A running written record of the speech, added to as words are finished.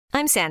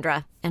I'm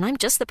Sandra, and I'm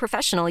just the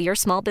professional your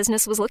small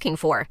business was looking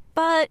for.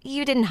 But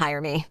you didn't hire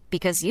me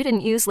because you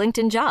didn't use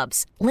LinkedIn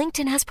Jobs.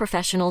 LinkedIn has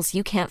professionals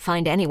you can't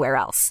find anywhere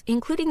else,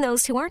 including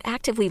those who aren't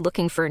actively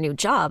looking for a new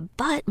job,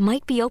 but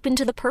might be open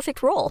to the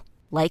perfect role,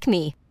 like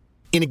me.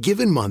 In a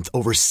given month,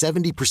 over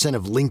 70%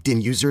 of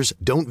LinkedIn users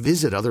don't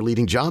visit other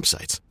leading job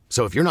sites.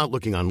 So if you're not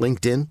looking on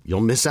LinkedIn,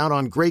 you'll miss out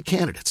on great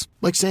candidates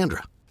like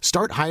Sandra.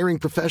 Start hiring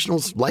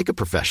professionals like a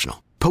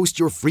professional. Post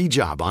your free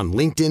job on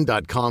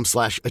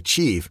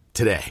linkedin.com/achieve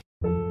today.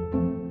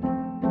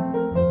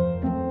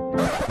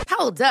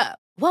 Hold up.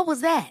 What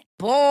was that?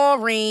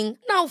 Boring.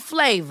 No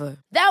flavor.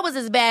 That was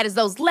as bad as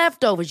those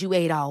leftovers you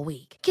ate all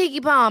week.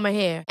 Keke Palmer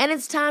here, and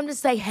it's time to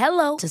say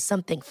hello to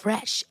something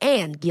fresh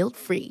and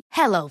guilt-free.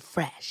 Hello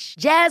Fresh.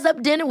 Jazz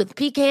up dinner with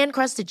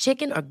pecan-crusted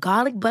chicken or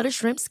garlic butter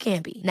shrimp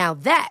scampi. Now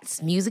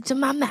that's music to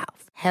my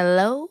mouth.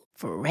 Hello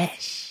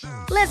Fresh.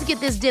 Let's get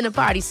this dinner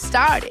party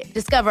started.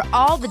 Discover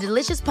all the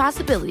delicious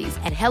possibilities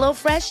at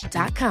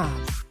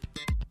hellofresh.com.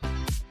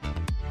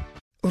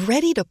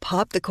 Ready to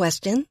pop the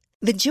question?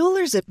 The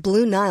jewelers at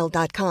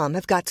BlueNile.com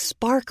have got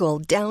sparkle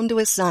down to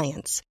a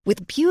science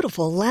with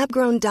beautiful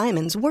lab-grown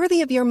diamonds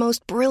worthy of your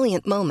most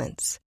brilliant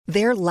moments.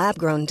 Their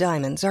lab-grown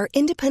diamonds are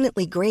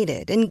independently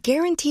graded and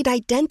guaranteed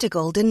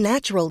identical to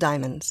natural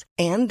diamonds,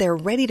 and they're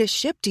ready to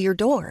ship to your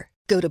door.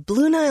 Go to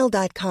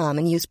BlueNile.com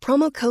and use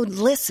promo code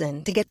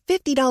LISTEN to get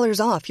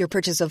 $50 off your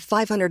purchase of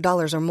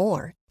 $500 or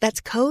more. That's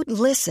code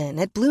LISTEN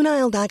at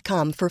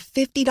BlueNile.com for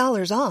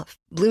 $50 off.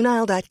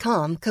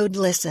 BlueNile.com, code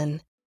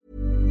LISTEN.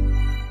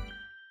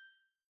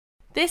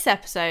 This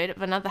episode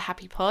of Another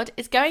Happy Pod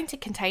is going to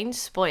contain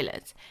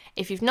spoilers.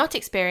 If you've not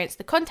experienced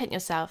the content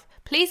yourself,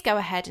 please go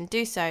ahead and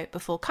do so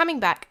before coming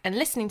back and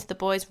listening to the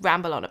boys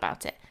ramble on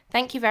about it.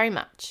 Thank you very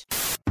much.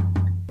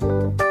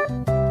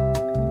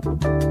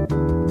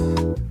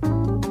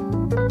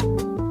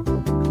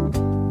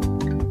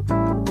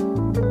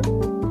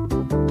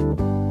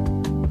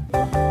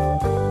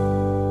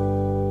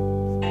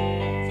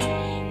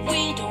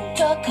 We don't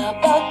talk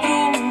about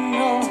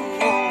Bruno.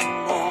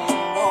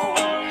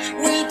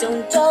 We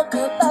don't talk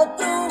about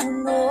Bruno.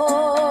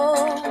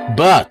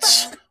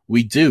 But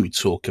we do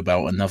talk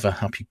about Another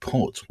Happy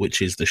Pod,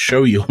 which is the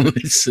show you're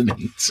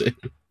listening to.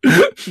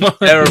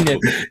 Terrible.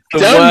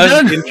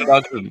 Worst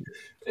introduction.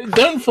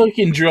 Don't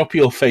fucking drop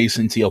your face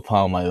into your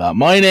palm like that.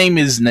 My name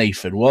is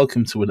Nathan.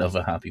 Welcome to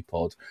Another Happy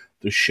Pod,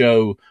 the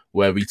show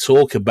where we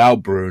talk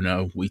about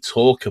Bruno, we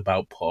talk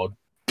about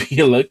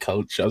popular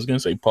culture. I was going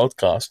to say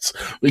podcasts.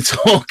 We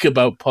talk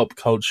about pop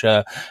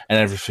culture and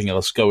everything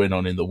else going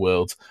on in the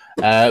world.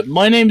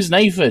 My name is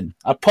Nathan.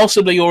 I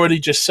possibly already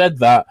just said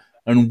that.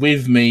 And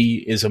with me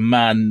is a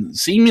man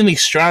seemingly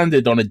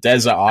stranded on a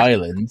desert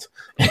island.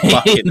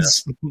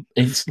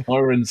 It's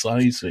Lawrence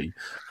Icy.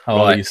 How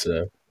are you,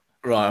 sir?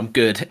 Right, I'm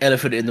good.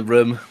 Elephant in the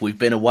room. We've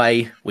been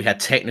away. We had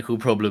technical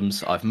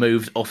problems. I've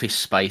moved office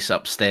space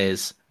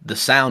upstairs. The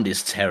sound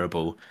is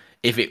terrible.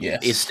 If it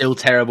is still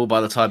terrible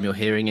by the time you're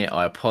hearing it,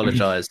 I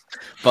apologise.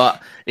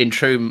 But in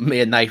true me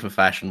and Nathan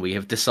fashion, we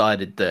have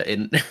decided that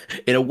in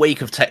a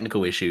week of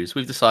technical issues,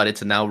 we've decided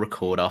to now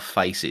record our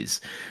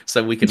faces.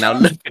 So we can now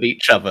look at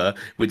each other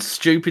with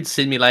stupid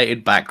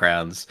simulated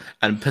backgrounds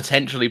and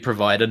potentially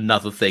provide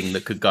another thing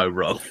that could go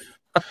wrong.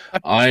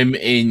 I'm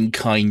in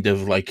kind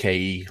of like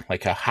a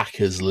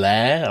hacker's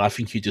lair, and I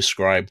think you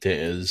described it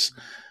as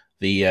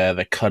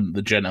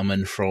the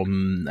gentleman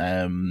from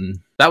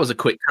That was a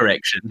quick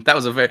correction. That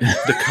was a very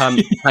the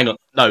cunt. Hang on,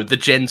 no, the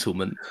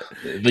gentleman,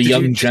 the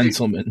young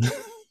gentleman.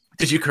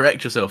 Did you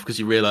correct yourself because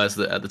you realised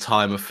that at the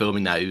time of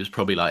filming that he was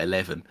probably like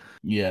 11?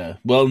 Yeah.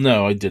 Well,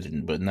 no, I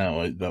didn't, but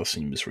now that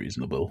seems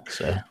reasonable.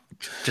 So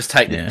just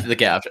take the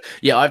get out.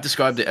 Yeah, I've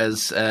described it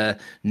as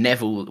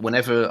Neville.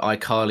 Whenever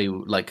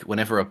iCarly, like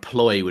whenever a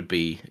ploy would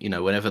be,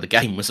 whenever the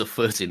game was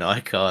afoot in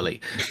iCarly,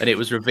 and it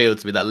was revealed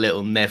to be that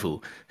little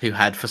Neville who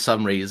had, for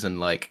some reason,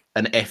 like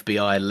an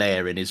FBI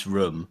lair in his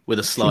room with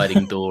a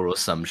sliding door or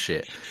some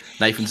shit.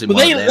 Nathan's in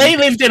one of them. They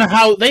lived in a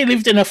house. They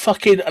lived in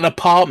an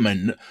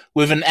apartment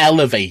with an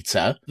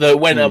elevator that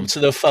went up to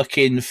the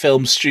fucking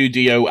film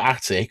studio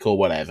attic or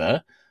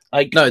whatever.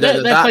 Like no, that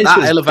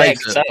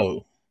elevator.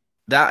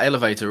 That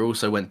elevator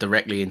also went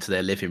directly into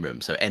their living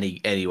room, so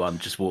anyone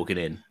just walking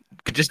in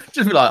could just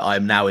be like,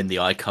 "I'm now in the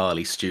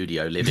iCarly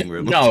studio living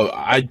room." No,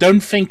 I don't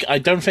think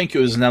it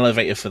was an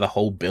elevator for the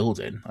whole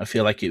building. I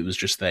feel like it was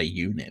just their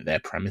unit, their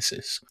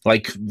premises.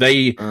 Like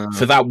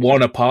for that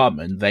one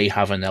apartment, they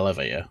have an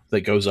elevator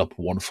that goes up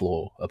one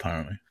floor.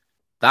 Apparently,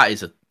 that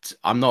is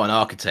I'm not an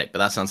architect, but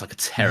that sounds like a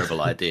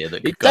terrible idea.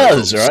 That it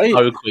does, right?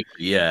 So quickly,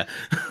 yeah.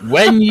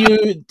 When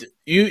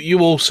you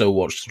also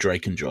watched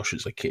Drake and Josh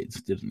as a kid,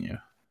 didn't you?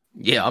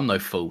 Yeah, I'm no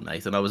fool,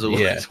 Nathan. I was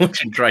always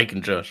watching Drake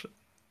and Josh.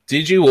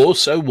 Did you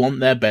also want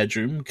their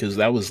bedroom? Because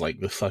that was like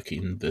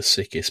the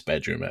sickest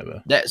bedroom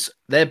ever.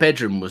 Their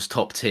bedroom was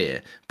top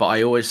tier, but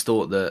I always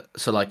thought that.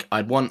 So like,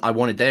 I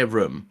wanted their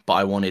room, but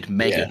I wanted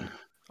Megan,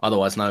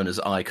 otherwise known as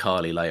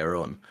iCarly later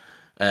on.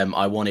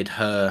 I wanted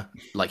her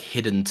like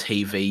hidden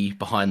TV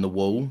behind the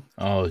wall,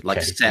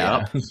 set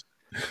up.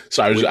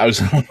 So I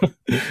was.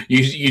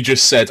 You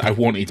just said I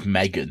wanted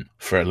Megan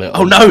for a little.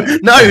 Oh no!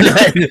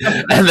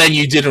 And then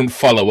you didn't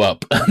follow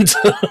up.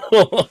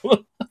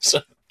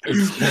 So,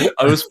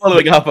 I was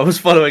following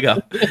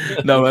up.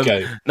 No,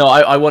 okay. No.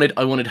 I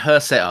wanted her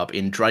set up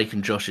in Drake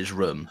and Josh's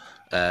room.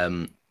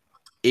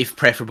 If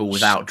preferable,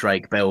 without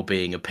Drake Bell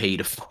being a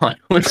paedophile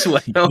as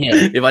well.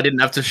 Yeah. If I didn't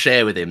have to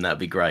share with him, that'd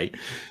be great.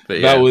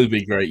 But that would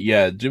be great.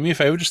 Yeah. Do me a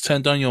favor, just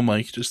turn down your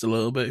mic just a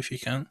little bit if you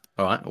can.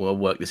 All right. Well, I'll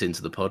work this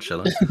into the pod,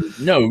 shall I?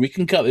 No, we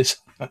can cut this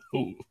out.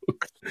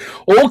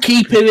 Or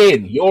keep it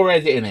in. You're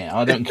editing it.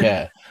 I don't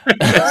care.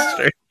 That's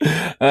true.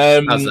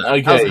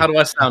 Okay. How do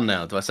I sound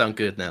now? Do I sound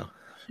good now?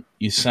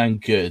 You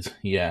sound good.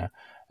 Yeah.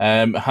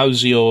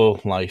 How's your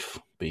life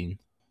been?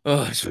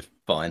 Oh, it's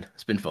fine.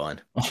 It's been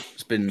fine.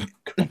 It's been.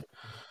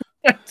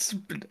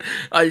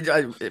 I've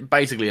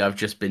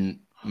just been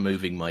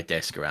moving my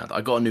desk around. I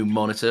got a new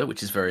monitor,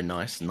 which is very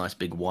nice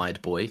big wide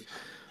boy.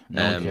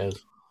 No one cares.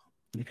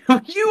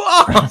 You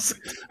asked.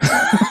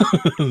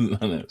 No,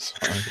 it's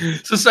fine.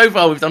 So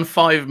far we've done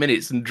 5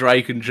 minutes and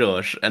Drake and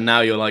Josh, and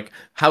now you're like,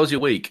 "How's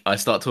your week?" I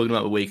start talking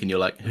about the week, and you're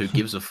like, "Who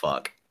gives a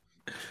fuck?"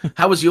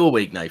 How was your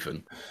week,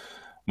 Nathan?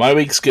 My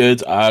week's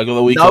good. I got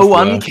the week. No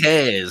one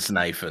cares,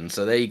 Nathan.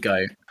 So there you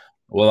go.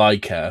 Well, I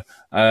care.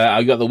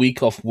 I got the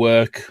week off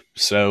work,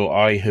 so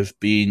I have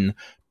been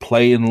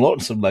playing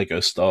lots of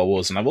Lego Star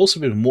Wars, and I've also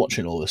been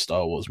watching all the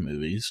Star Wars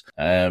movies.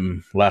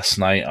 Last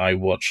night I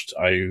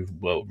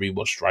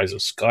rewatched Rise of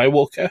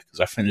Skywalker because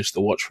I finished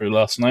the watch through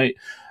last night.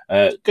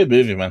 Good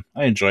movie, man.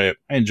 I enjoy it.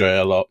 I enjoy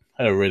it a lot.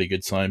 I had a really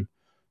good time.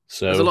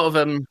 So there's a lot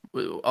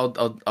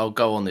of I'll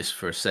go on this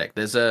for a sec.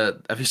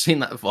 Have you seen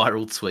that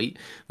viral tweet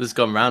that's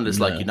gone around? It's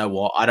like, you know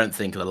what? I don't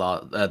think the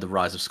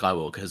Rise of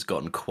Skywalker has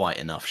gotten quite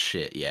enough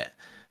shit yet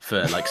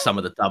for like some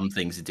of the dumb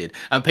things it did,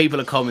 and people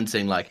are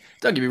commenting like,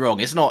 don't get me wrong,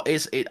 it's not.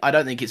 I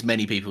don't think it's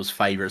many people's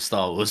favorite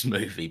Star Wars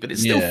movie, but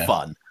it's still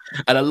fun,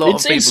 and a lot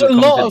of people. It's a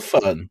lot of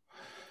fun.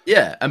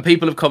 Yeah, and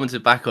people have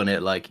commented back on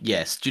it like,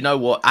 yes, do you know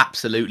what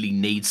absolutely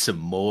needs some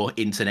more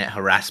internet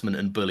harassment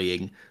and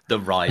bullying?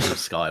 The Rise of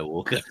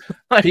Skywalker.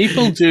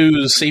 People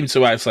do seem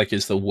to act like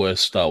it's the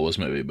worst Star Wars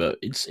movie, but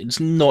it's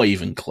not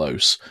even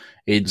close.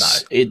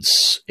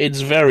 It's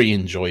very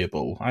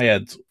enjoyable. I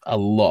had a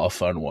lot of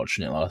fun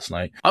watching it last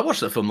night. I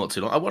watched that film not too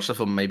long. I watched that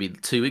film maybe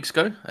 2 weeks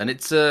ago, and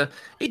it's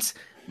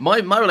my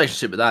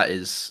relationship with that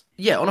is,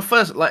 yeah, on a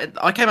first, like,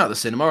 I came out of the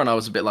cinema and I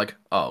was a bit like,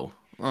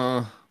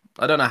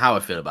 I don't know how I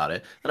feel about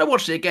it. And I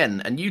watched it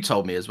again, and you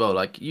told me as well,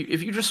 like,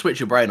 if you just switch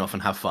your brain off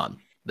and have fun,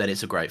 then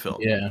it's a great film.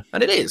 Yeah.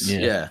 And it is.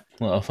 Yeah.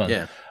 A lot of fun.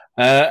 Yeah.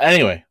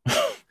 Anyway,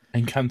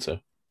 Encanto.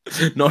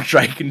 Not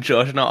Drake and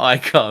Josh, not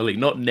iCarly,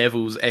 not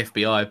Neville's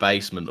FBI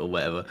basement or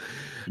whatever.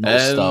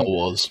 Not Star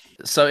Wars.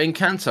 So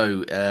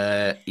Encanto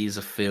is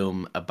a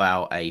film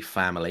about a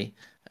family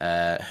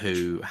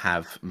who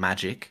have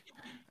magic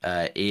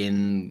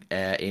in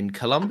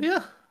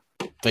Colombia.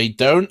 They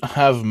don't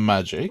have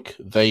magic.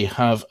 They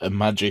have a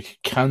magic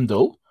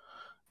candle.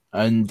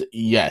 And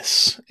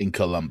yes, in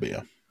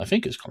Colombia. I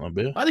think it's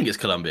Colombia. I think it's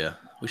Colombia.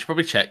 We should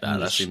probably check that.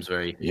 That seems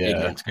very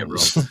ignorant to get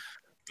wrong.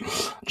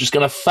 Just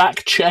going to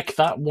fact check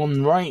that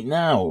one right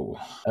now.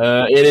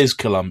 It is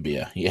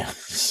Colombia,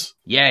 yes.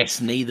 Yes,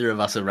 neither of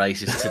us are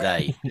racist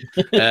today.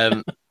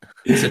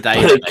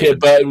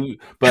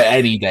 But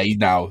any day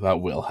now,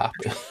 that will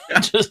happen.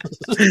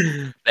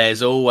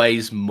 There's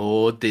always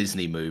more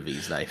Disney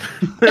movies,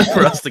 Nathan,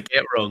 for us to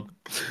get wrong.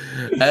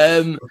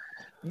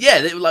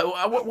 Yeah, like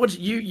what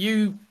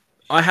you?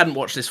 I hadn't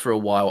watched this for a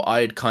while.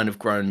 I had kind of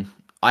grown.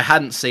 I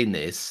hadn't seen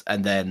this,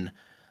 and then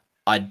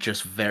I'd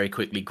just very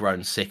quickly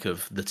grown sick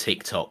of the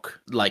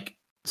TikTok like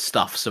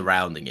stuff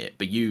surrounding it.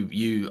 But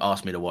you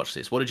asked me to watch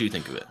this. What did you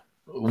think of it?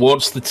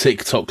 What's the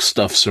TikTok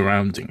stuff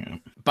surrounding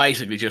it?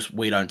 Basically, just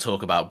we don't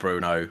talk about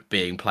Bruno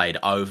being played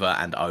over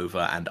and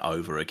over and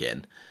over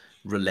again,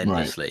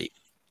 relentlessly, right.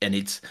 And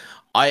it's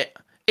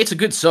a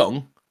good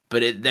song,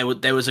 but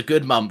there was a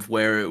good month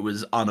where it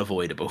was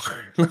unavoidable.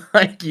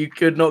 Like you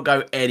could not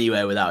go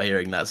anywhere without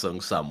hearing that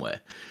song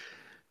somewhere.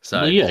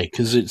 So well, yeah,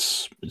 because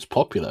it's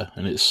popular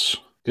and it's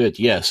good.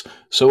 Yes.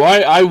 So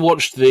I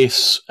watched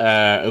this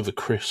over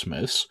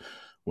Christmas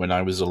when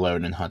I was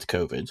alone and had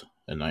COVID.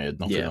 And I had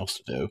nothing else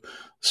to do.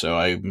 So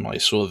I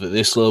saw that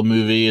this little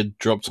movie had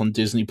dropped on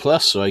Disney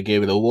Plus, so I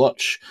gave it a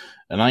watch,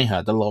 and I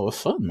had a lot of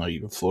fun. I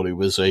thought it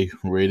was a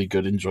really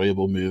good,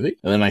 enjoyable movie.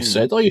 And then I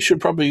said, you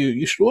should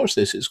watch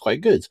this, it's quite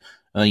good.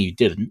 And then you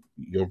didn't.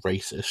 You're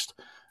racist.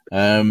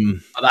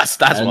 That's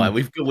why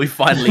we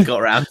finally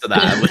got around to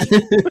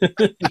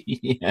that.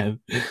 Yeah,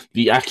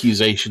 the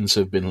accusations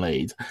have been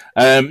laid.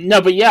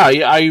 No, but yeah,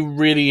 I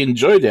really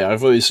enjoyed it. I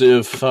thought it was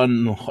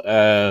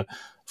a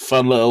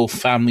fun little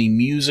family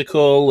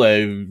musical,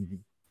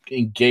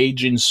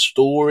 engaging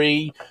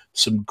story,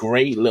 some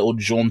great little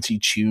jaunty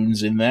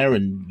tunes in there,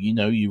 and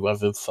you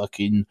have a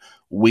fucking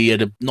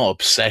weird, not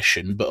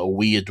obsession, but a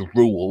weird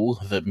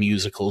rule that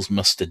musicals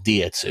must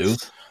adhere to,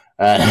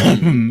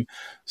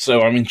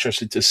 So I'm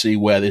interested to see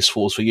where this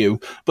falls for you.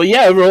 But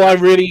yeah, overall,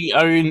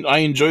 I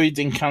enjoyed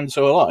Encanto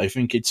a lot. I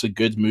think it's a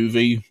good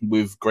movie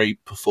with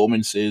great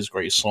performances,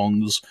 great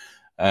songs,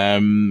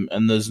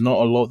 and there's not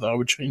a lot that I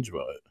would change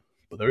about it.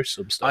 But there is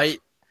some stuff.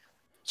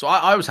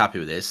 I was happy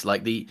with this.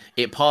 Like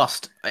it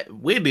passed.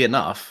 Weirdly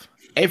enough,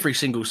 every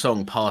single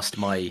song passed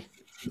my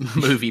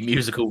movie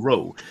musical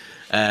rule.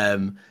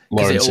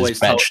 Lawrence's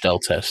Bechdel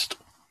test.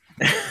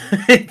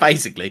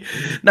 Basically,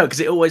 no, because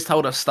it always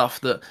told us stuff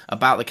that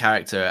about the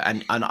character,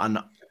 and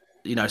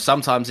you know,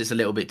 sometimes it's a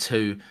little bit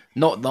too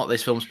not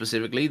this film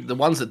specifically. The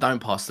ones that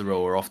don't pass the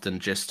rule are often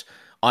just,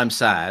 I'm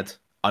sad,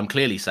 I'm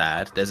clearly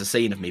sad. There's a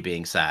scene of me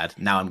being sad.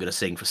 Now I'm going to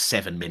sing for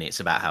 7 minutes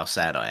about how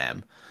sad I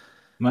am.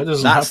 That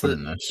doesn't happen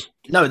in this.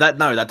 No,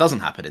 that doesn't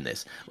happen in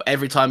this.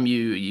 Every time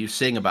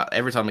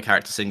every time the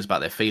character sings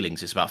about their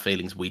feelings, it's about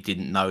feelings we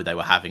didn't know they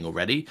were having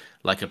already.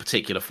 Like a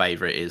particular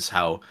favorite is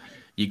how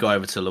you go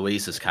over to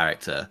Louisa's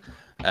character,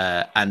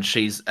 and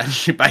she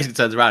basically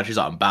turns around. She's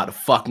like,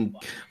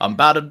 I'm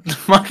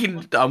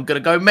gonna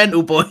go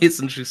mental, boys,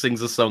 and she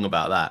sings a song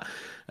about that.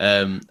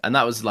 And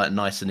that was like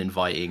nice and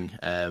inviting.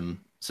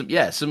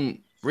 Some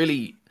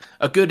really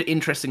a good,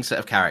 interesting set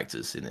of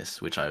characters in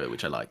this, which I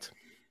liked.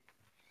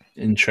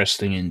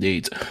 Interesting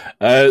indeed.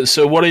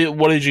 So what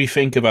did you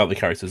think about the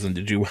characters, and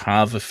did you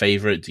have a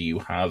favorite? Do you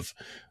have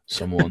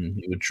someone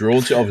you were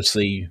drawn to?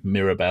 Obviously,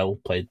 Mirabel,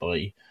 played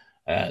by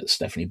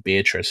Stephanie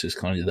Beatrice, is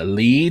kind of the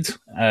lead.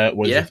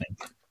 What did you think?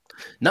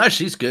 No,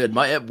 she's good.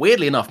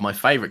 Weirdly enough, my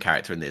favorite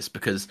character in this,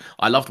 because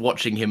I loved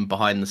watching him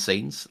behind the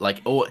scenes.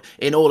 Like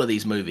in all of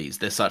these movies,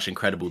 there's such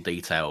incredible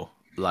detail,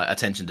 like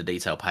attention to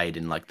detail paid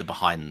in like the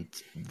behind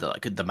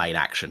the main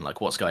action, like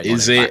what's going on in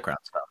the background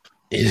stuff.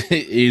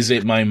 Is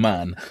it my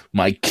man,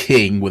 my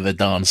king with the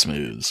dance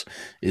moves?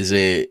 Is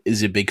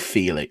it Big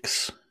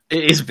Felix?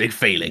 It is Big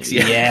Felix,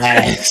 yeah.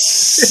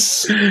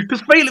 Yes,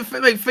 because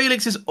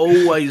Felix is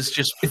always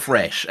just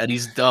fresh, and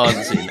he's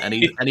dancing, and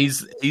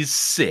he's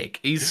sick.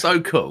 He's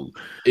so cool.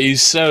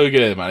 He's so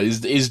good, man.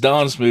 His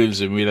dance moves,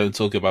 and we don't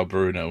talk about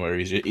Bruno, where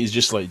he's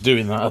just like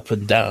doing that up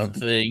and down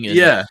thing. And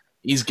yeah,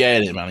 he's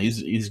getting it, man.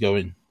 He's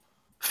going.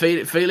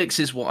 Felix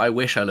is what I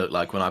wish I looked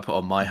like when I put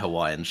on my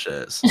Hawaiian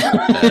shirts.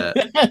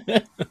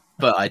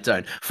 But I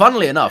don't.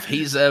 Funnily enough,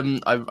 he's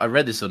I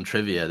read this on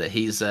trivia that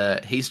he's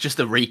just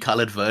a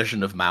recolored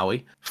version of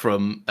Maui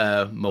from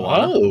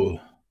Moana. Oh.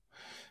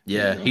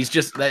 Yeah, he's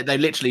just they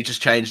literally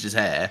just changed his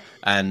hair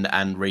and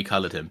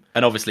recolored him,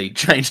 and obviously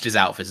changed his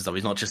outfit and stuff.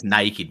 He's not just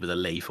naked with a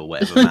leaf or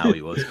whatever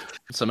Maui was.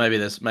 So maybe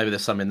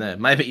there's some in there.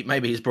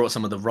 Maybe he's brought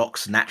some of the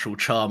Rock's natural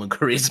charm and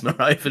charisma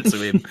over to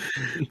him.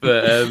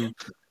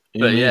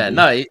 But yeah,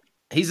 no,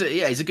 he's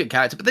a good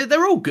character. But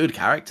they're all good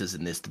characters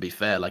in this, to be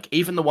fair. Like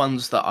even the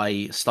ones that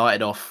I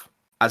started off,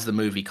 as the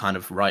movie kind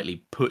of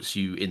rightly puts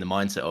you in the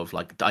mindset of,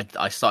 like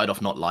I started off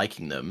not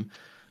liking them.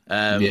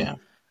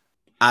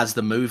 As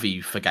the movie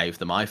forgave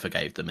them, I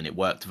forgave them, and it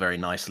worked very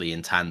nicely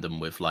in tandem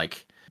with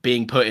like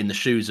being put in the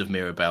shoes of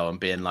Mirabel and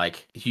being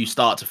like, you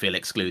start to feel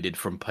excluded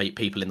from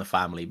people in the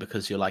family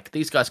because you're like,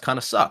 these guys kind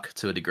of suck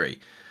to a degree.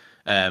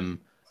 And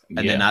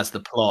then as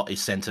the plot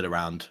is centered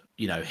around,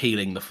 you know,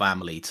 healing the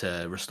family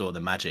to restore the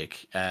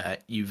magic,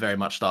 you very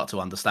much start to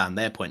understand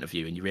their point of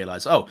view, and you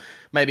realize, oh,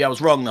 maybe I was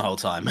wrong the whole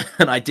time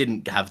and I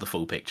didn't have the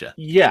full picture.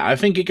 Yeah, I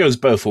think it goes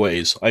both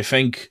ways. I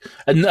think,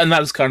 and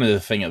that's kind of the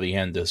thing at the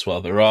end as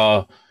well. There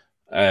are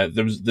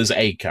there's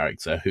a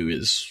character who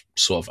is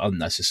sort of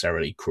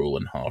unnecessarily cruel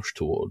and harsh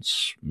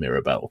towards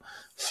Mirabel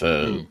for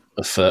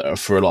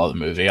a lot of the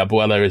movie.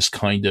 Abuela is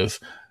kind of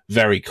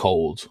very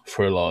cold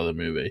for a lot of the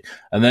movie,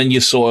 and then you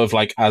sort of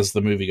like, as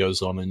the movie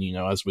goes on, and you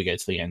know, as we get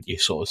to the end, you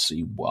sort of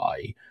see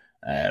why,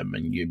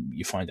 and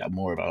you find out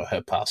more about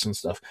her past and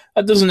stuff.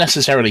 That doesn't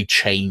necessarily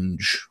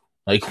change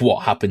like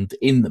what happened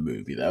in the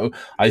movie, though.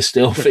 I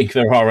still think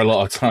there are a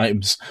lot of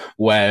times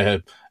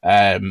where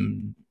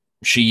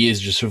she is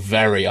just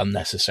very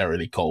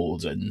unnecessarily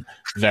cold and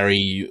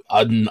very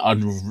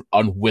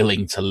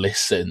unwilling to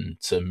listen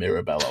to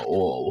Mirabel at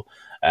all.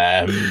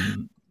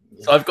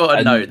 So I've got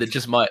a note that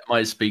just might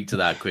speak to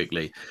that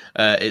quickly.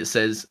 It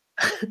says,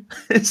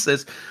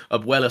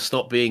 Abuela,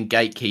 stop being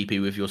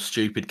gatekeepy with your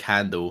stupid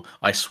candle.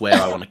 I swear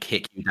I want to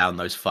kick you down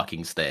those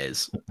fucking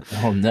stairs.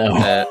 Oh,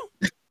 no.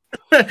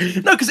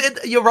 No,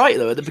 because you're right,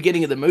 though. At the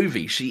beginning of the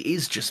movie,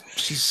 she's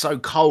so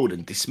cold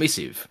and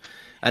dismissive.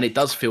 And it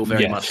does feel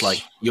very much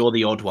like you're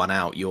the odd one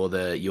out. You're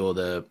the,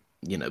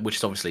 you know, which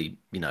is obviously,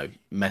 you know,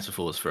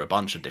 metaphors for a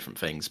bunch of different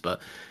things,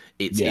 but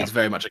it's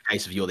very much a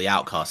case of you're the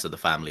outcast of the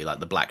family, like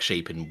the black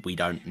sheep, and we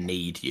don't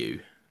need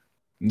you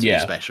to be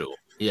special.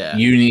 Yeah.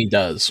 You need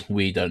us.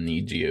 We don't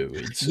need you.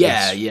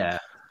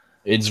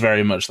 It's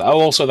very much that. Oh,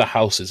 also the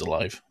house is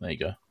alive. There you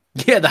go.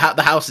 Yeah,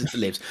 the house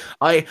lives.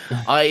 I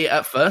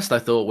at first I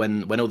thought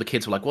when all the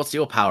kids were like, "What's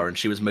your power?" and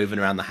she was moving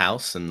around the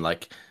house and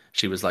like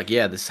she was like,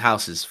 "Yeah, the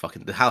house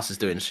is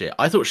doing shit."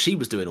 I thought she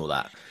was doing all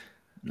that.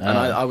 And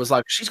I was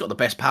like, she's got the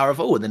best power of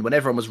all. And then when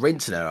everyone was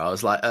rinsing her, I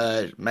was like,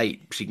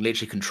 mate, she can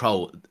literally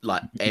control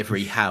like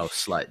every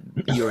house. Like,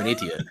 you're an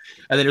idiot.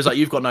 And then it was like,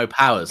 you've got no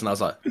powers. And I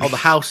was like, oh, the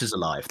house is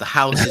alive. The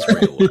house is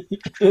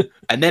real.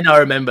 And then I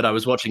remembered I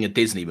was watching a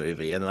Disney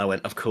movie, and then I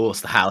went, of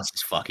course, the house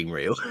is fucking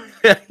real.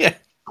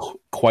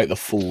 Quite the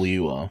fool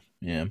you are.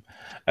 Yeah.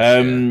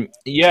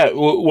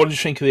 What did you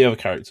think of the other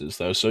characters,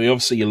 though? So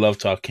obviously you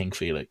loved our King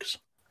Felix.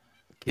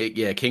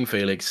 Yeah, King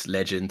Felix,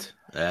 legend.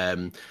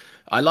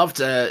 I loved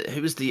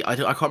who was I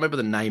can't remember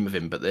the name of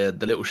him, but the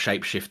little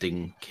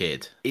shape-shifting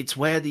kid. It's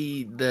where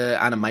the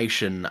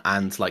animation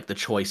and like the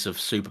choice of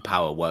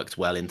superpower worked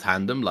well in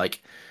tandem.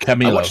 Like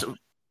Camilo.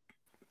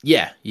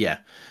 Yeah.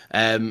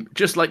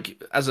 Just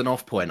like as an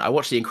off point, I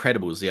watched The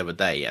Incredibles the other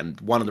day,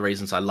 and one of the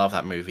reasons I love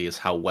that movie is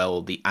how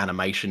well the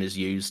animation is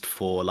used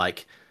for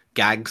like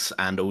gags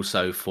and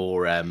also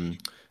for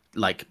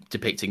like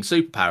depicting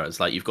superpowers.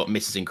 Like you've got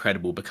Mrs.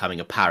 Incredible becoming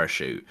a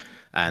parachute,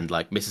 and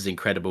like Mrs.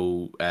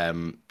 Incredible,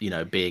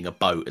 being a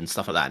boat and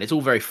stuff like that. And it's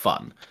all very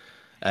fun.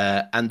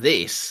 And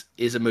this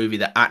is a movie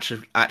that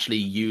actually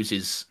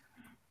uses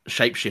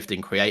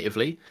shape-shifting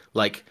creatively.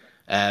 Like,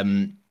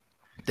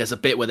 there's a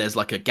bit where there's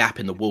like a gap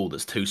in the wall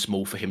that's too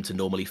small for him to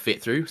normally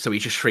fit through. So he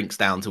just shrinks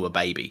down to a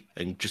baby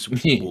and just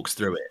walks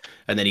through it.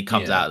 And then he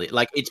comes out of it.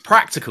 Like, it's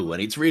practical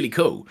and it's really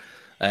cool.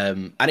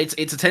 And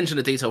it's attention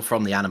to detail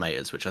from the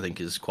animators, which I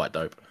think is quite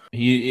dope.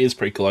 He is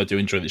pretty cool. I do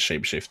enjoy the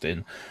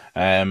shape-shifting.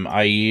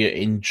 I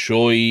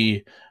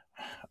enjoy...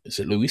 Is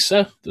it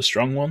Louisa, the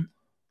strong one?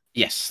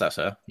 Yes, that's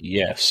her.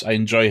 Yes, I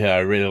enjoy her. I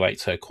really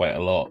liked her quite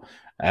a lot.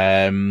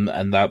 And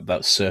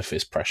that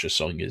Surface Pressure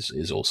song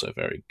is also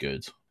very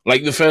good.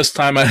 Like, the first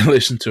time I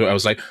listened to it, I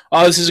was like,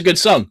 oh, this is a good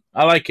song.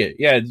 I like it.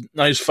 Yeah,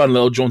 nice, fun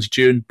little jaunty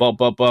tune. Bob,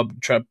 bob, bob,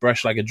 trap,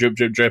 brush like a drip,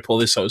 drip, drip, all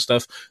this sort of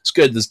stuff. It's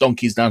good. There's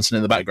donkeys dancing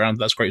in the background.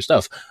 That's great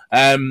stuff.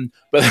 But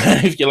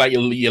if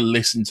you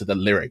listen to the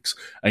lyrics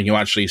and you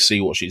actually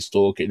see what she's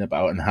talking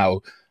about and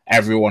how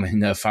everyone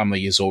in her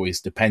family is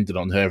always dependent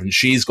on her, and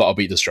she's got to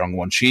be the strong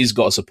one. She's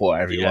got to support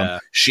everyone. Yeah.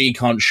 She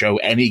can't show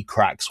any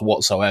cracks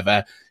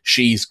whatsoever.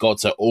 She's got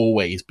to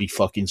always be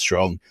fucking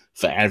strong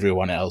for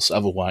everyone else.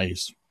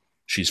 Otherwise...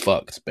 she's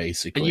fucked,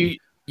 basically.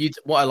 And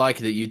what I like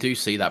is that you do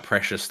see that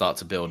pressure start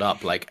to build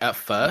up. Like at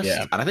first,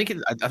 and I think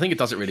it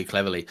does it really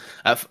cleverly.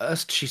 At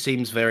first, she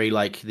seems very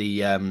like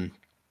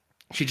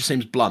she just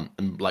seems blunt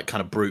and like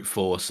kind of brute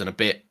force and a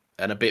bit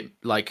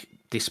like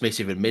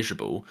dismissive and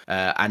miserable.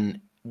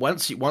 And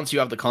once you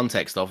have the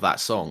context of that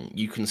song,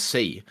 you can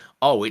see,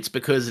 oh, it's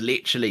because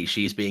literally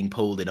she's being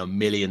pulled in a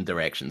million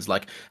directions.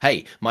 Like,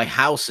 hey, my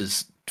house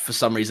is for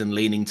some reason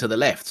leaning to the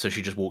left, so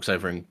she just walks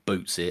over and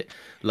boots it.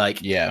 Like,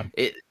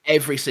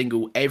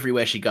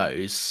 everywhere she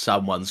goes,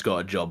 someone's got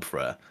a job for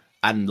her.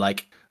 And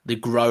like the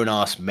grown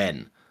ass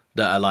men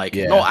that are like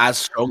not as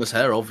strong as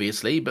her,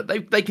 obviously, but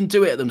they can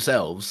do it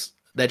themselves.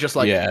 They're just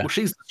like, well,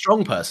 she's the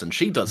strong person.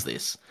 She does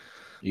this.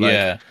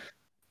 Like,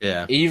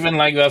 yeah. Even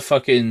like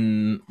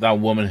that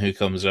woman who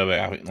comes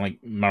over, like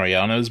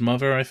Mariano's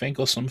mother, I think,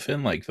 or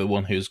something, like the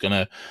one who's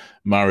gonna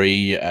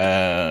marry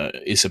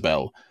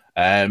Isabel.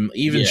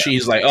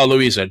 She's like, oh,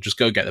 Louisa, just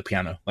go get the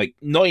piano. Like,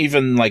 not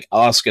even like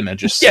asking her,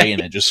 just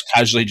saying it, just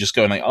casually just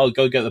going like, oh,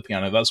 go get the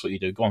piano. That's what you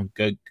do. Go on,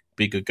 go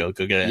be a good girl,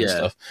 go get it and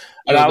stuff.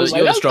 And I was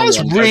like,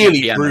 that's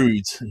really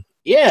rude.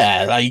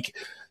 Yeah, like,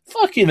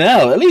 fucking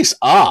hell. At least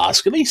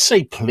ask. At least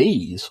say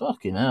please.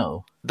 Fucking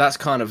hell. That's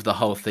kind of the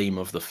whole theme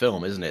of the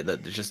film, isn't it?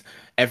 That just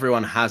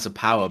everyone has a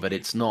power, but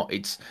it's not.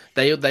 It's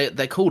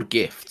they're called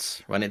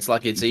gifts, when it's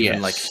like it's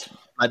even like.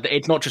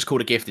 It's not just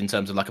called a gift in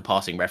terms of like a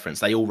passing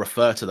reference. They all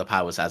refer to the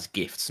powers as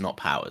gifts, not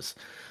powers.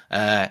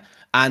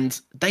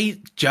 And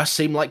they just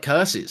seem like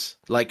curses.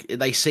 Like,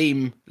 they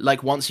seem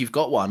like once you've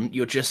got one,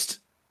 you're just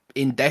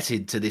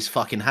indebted to this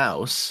fucking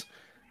house.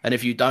 And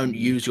if you don't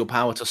use your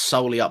power to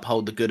solely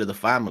uphold the good of the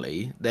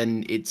family,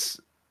 then it's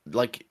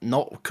like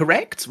not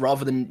correct,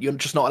 rather than you're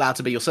just not allowed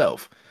to be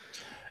yourself.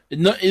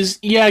 That is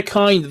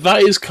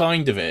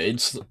kind of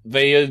it.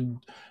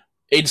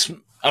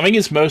 I think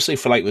it's mostly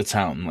for like the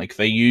town. Like,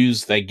 they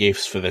use their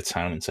gifts for the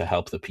town to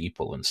help the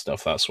people and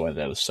stuff. That's why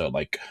they're so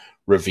like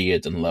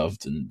revered and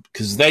loved, and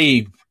because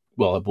they,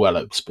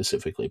 Abuela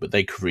specifically, but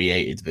they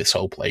created this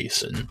whole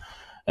place,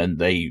 and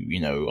they,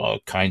 are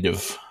kind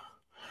of,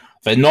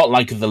 they're not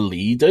like the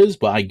leaders,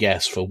 but I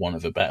guess for one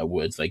of the better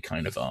words, they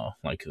kind of are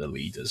like the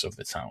leaders of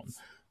the town.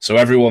 So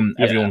everyone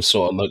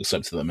sort of looks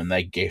up to them, and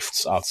their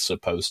gifts are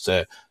supposed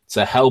to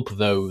help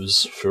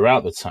those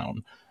throughout the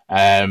town.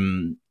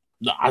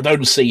 I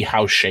don't see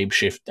how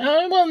shapeshift.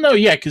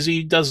 Because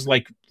he does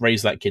like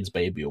raise that kid's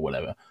baby or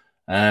whatever.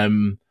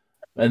 And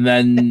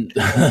then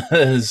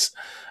there's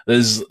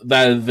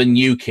the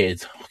new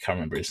kid. I can't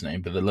remember his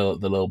name, but the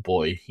little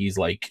boy. He's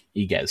like,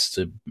 he gets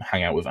to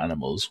hang out with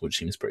animals, which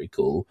seems pretty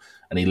cool.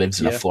 And he lives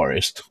in a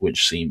forest,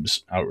 which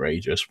seems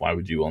outrageous. Why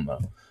would you want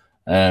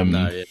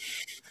that?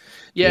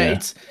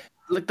 It's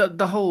like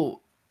the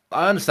whole.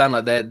 I understand,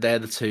 like they're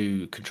the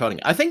two controlling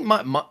it. I think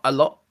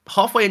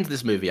halfway into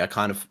this movie, I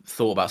kind of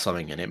thought about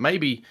something, and it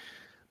maybe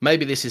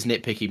maybe this is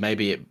nitpicky,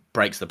 maybe it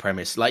breaks the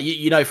premise. Like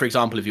you know, for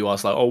example, if you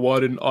ask like, oh, why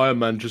didn't Iron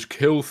Man just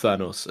kill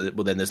Thanos?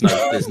 Well, then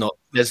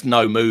there's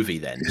no movie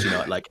then. Do you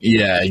know, like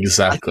yeah,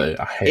 exactly.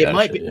 I hate it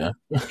might shit, be yeah.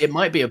 it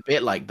might be a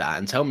bit like that,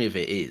 and tell me if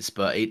it is,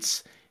 but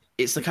it's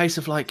the case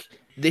of like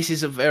this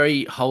is a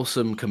very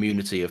wholesome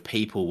community of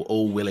people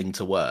all willing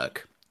to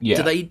work.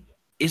 Yeah.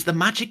 Is the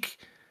magic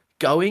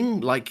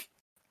going like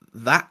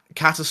that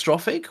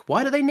catastrophic?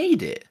 Why do they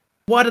need it?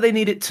 Why do they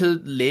need it to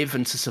live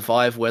and to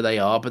survive where they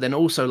are? But then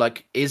also,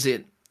 like, is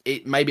it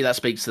maybe that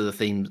speaks to the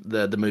theme,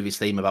 the movie's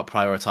theme about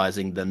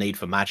prioritizing the need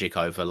for magic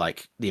over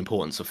like the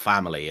importance of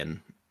family and,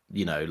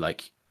 you know,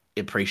 like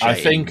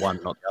appreciating one,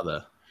 not the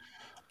other.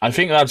 I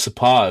think that's a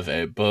part of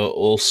it, but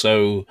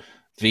also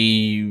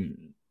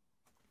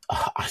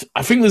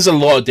I think there's a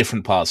lot of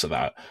different parts of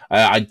that.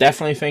 I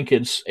definitely think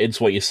it's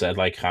what you said,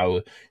 like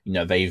how, you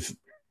know, they've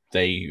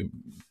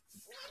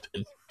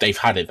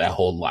had it their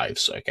whole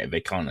lives. Okay, they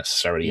can't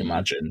necessarily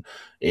imagine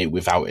it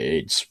without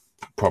it. It's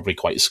probably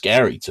quite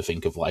scary to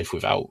think of life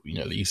without, you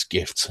know, these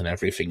gifts and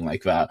everything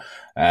like that.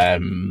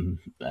 And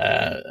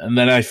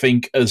then I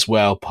think as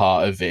well,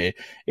 part of it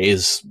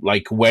is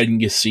like when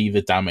you see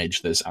the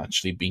damage that's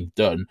actually being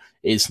done,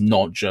 it's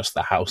not just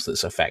the house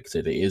that's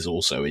affected. It is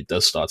also, it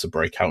does start to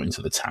break out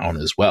into the town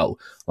as well.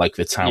 Like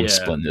the town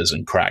splinters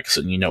and cracks,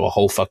 and, you know, a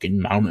whole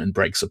fucking mountain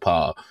breaks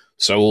apart.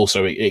 So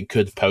also it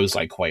could pose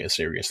like quite a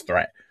serious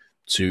threat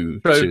to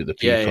the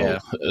people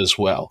as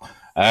well.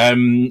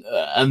 And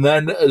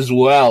then as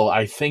well,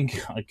 I think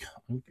I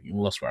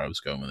lost where I was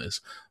going with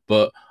this,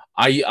 but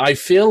I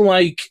feel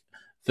like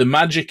the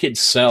magic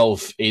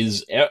itself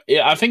is,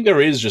 I think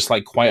there is just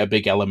like quite a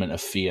big element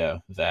of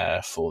fear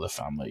there for the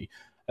family,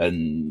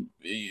 and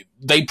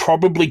they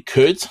probably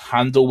could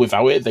handle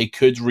without it. They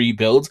could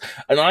rebuild,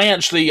 and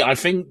I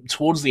think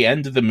towards the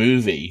end of the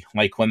movie,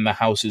 like when the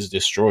house is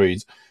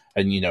destroyed,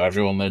 and, you know,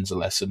 everyone learns a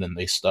lesson and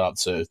they start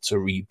to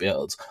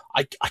rebuild,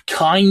 I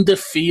kind of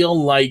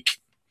feel like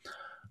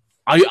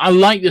I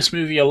like this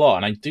movie a lot,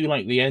 and I do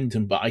like the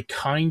ending, but I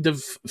kind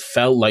of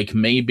felt like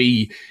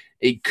maybe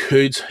it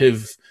could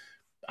have,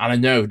 I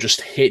don't know,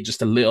 just hit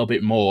just a little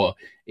bit more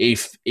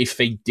if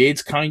they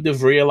did kind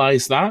of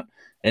realize that,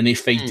 and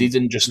if they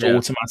didn't just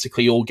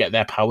automatically all get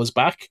their powers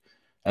back,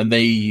 and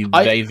they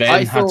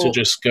then had to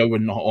just go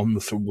on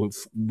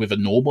with a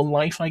normal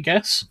life, I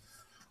guess.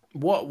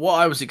 What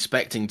I was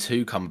expecting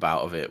to come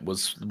about of it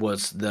was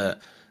the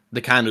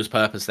candle's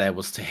purpose there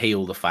was to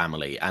heal the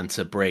family and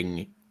to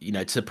bring, you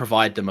know, to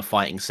provide them a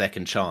fighting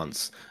second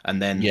chance.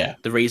 And then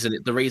the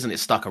reason it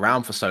stuck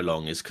around for so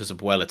long is because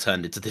Abuela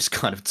turned into this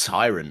kind of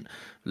tyrant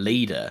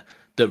leader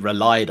that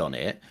relied on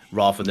it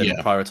rather than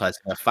prioritizing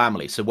her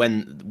family. So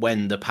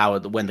when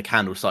the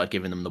candle started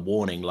giving them the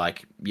warning,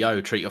 like,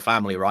 yo, treat your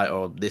family right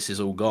or this is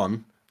all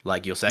gone,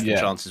 like your second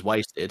chance is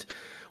wasted.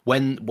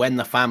 When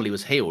the family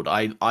was healed,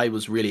 I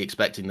was really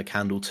expecting the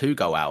candle to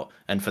go out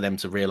and for them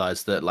to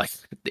realize that like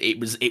it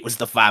was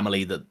the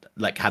family that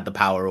like had the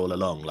power all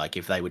along. Like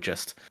if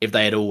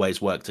they had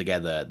always worked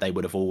together, they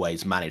would have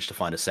always managed to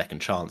find a second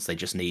chance. They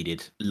just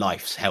needed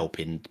life's help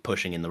in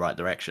pushing in the right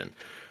direction.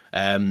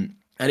 And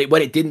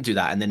when it didn't do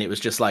that, and then it was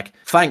just like,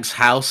 thanks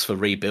house for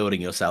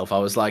rebuilding yourself. I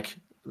was like,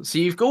 so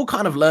you've all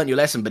kind of learned your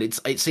lesson, but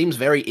it seems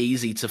very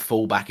easy to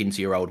fall back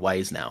into your old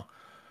ways now.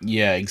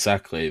 Yeah,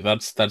 exactly.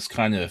 That's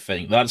kind of the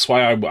thing. That's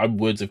why I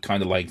would have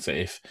kind of liked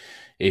it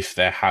if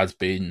there had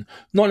been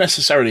not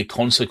necessarily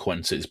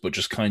consequences, but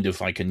just kind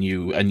of like a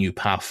new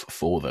path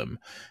for them,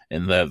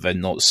 and they're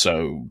not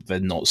so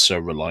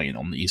reliant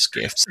on these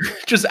gifts.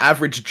 Just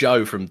average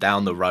Joe from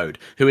down the road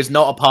who is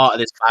not a part of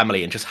this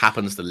family and just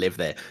happens to live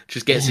there,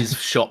 just gets his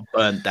shop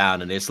burnt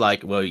down, and it's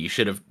like, well, you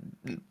should have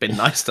been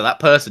nice to that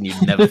person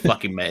you've never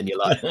fucking met in your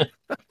life.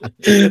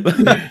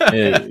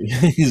 Yeah,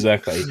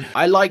 exactly.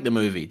 I like the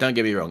movie, don't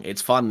get me wrong.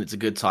 It's fun, it's a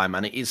good time,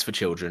 and it is for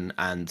children,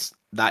 and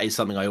that is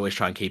something I always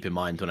try and keep in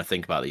mind when I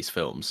think about these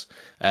films.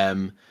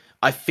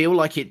 I feel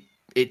like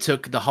it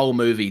took the whole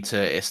movie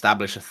to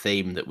establish a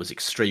theme that was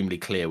extremely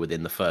clear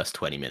within the first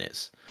 20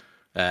 minutes.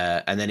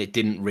 And then it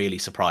didn't really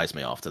surprise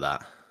me after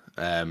that.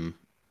 And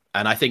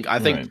I think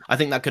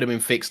that could have been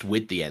fixed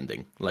with the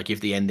ending. Like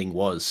if the ending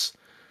was,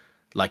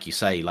 like you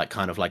say, like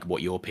kind of like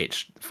what your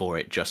pitch for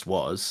it just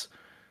was,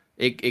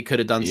 it could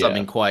have done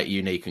something quite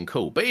unique and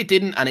cool, but it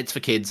didn't, and it's for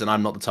kids, and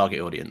I'm not the target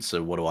audience,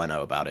 so what do I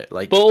know about it?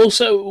 Like, but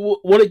also,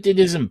 what it did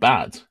isn't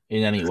bad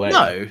in any way.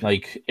 No,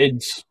 like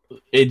it's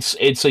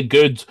a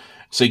good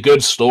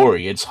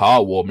story. It's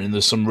heartwarming, and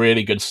there's some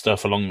really good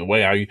stuff along the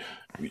way.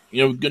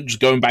 Just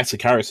going back to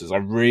characters, I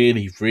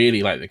really,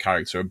 really like the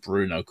character of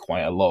Bruno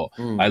quite a lot.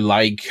 I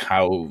like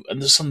how,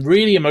 and there's some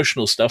really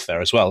emotional stuff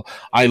there as well.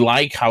 I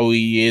like how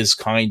he is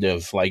kind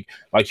of like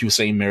you were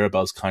saying,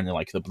 Mirabel's kind of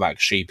like the black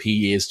sheep.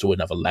 He is to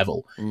another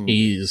level.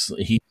 He's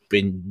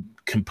been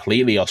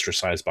completely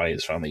ostracized by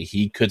his family.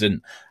 He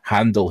couldn't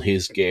handle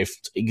his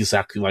gift,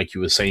 exactly like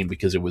you were saying,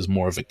 because it was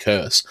more of a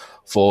curse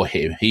for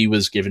him. He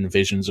was given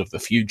visions of the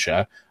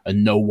future,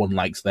 and no one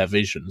liked their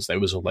visions. They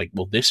was all like,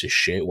 well, this is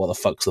shit. What the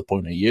fuck's the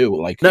point of you?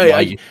 Like, no,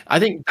 I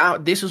think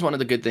this was one of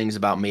the good things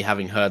about me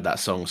having heard that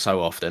song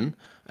so often,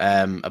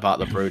 about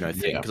the Bruno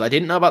thing, because I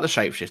didn't know about the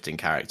shape-shifting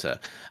character,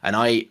 and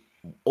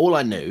all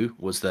I knew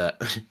was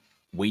that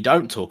we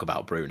don't talk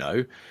about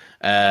Bruno.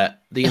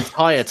 The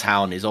entire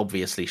town is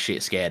obviously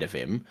shit scared of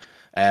him.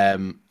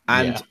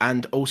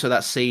 And also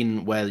that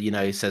scene where, you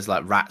know, he says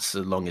like rats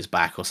along his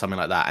back or something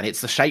like that, and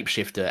it's the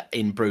shapeshifter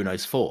in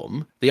Bruno's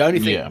form. The only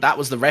thing that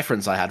was the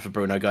reference I had for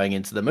Bruno going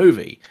into the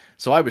movie.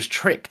 So I was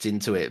tricked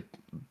into it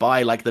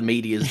by like the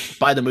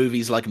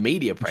movie's like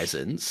media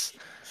presence.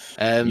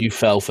 You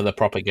fell for the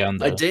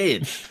propaganda. I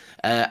did.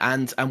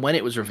 And when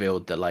it was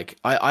revealed that, like,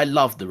 I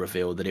loved the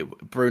reveal that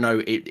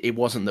it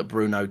wasn't that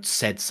Bruno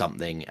said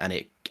something and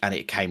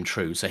it came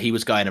true. So he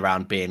was going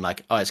around being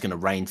like, oh, it's going to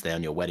rain today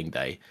on your wedding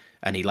day,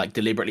 and he like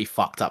deliberately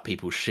fucked up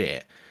people's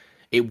shit.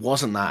 It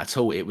wasn't that at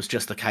all. It was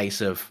just a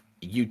case of,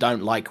 you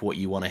don't like what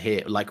you want to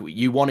hear. Like,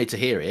 you wanted to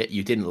hear it,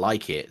 you didn't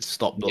like it.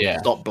 Stop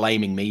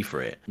blaming me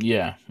for it.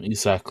 Yeah,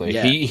 exactly.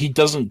 Yeah. He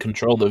doesn't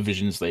control the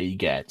visions that he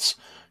gets.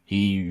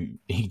 He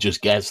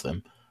just gets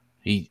them.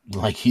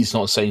 He's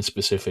not saying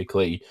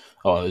specifically,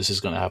 oh, this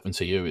is going to happen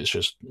to you.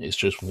 It's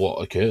just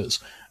what occurs.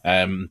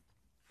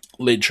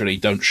 Literally,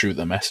 don't shoot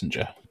the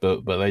messenger,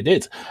 but they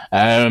did.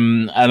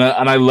 And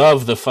I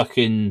love the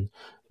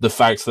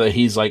fact that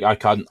he's like, I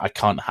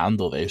can't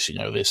handle this. You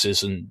know, this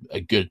isn't a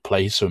good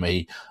place for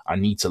me. I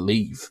need to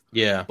leave.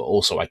 Yeah, but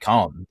also I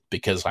can't,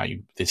 because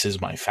this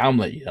is my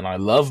family, and I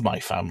love my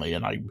family,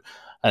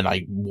 and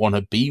I want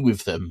to be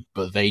with them,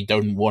 but they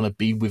don't want to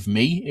be with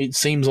me, it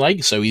seems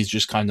like. So he's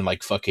just kind of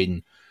like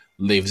fucking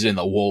lives in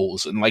the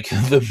walls. And like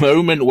the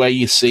moment where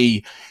you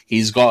see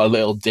he's got a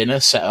little dinner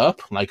set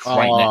up, like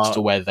right next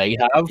to where they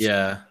have.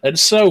 Yeah.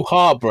 It's so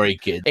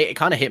heartbreaking. It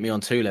kind of hit me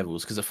on two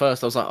levels, because at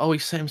first I was like, oh, he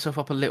set himself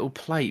up a little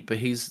plate, but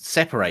he's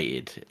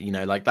separated. You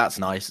know, like, that's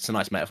nice. It's a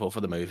nice metaphor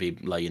for the movie,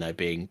 like, you know,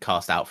 being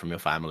cast out from your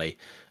family,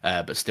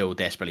 but still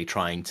desperately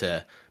trying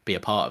to be a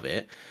part of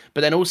it.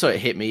 But then also it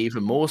hit me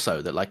even more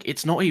so that, like,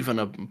 it's not even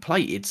a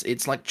plate.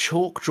 It's like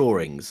chalk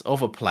drawings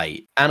of a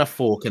plate and a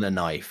fork and a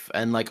knife,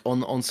 and like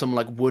on some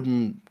like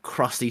wooden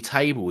crusty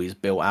table he's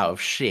built out of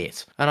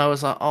shit. And I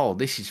was like, oh,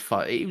 this is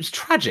fun. It was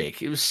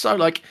tragic. It was so,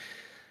 like,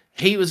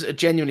 he was a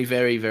genuinely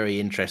very, very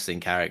interesting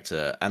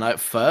character. And at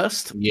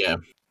first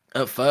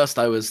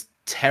I was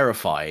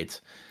terrified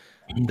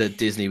that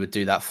Disney would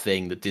do that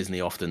thing that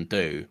Disney often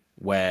do,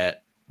 where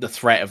the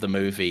threat of the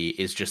movie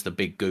is just a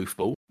big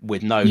goofball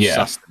with no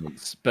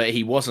sustenance. But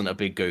he wasn't a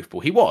big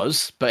goofball. He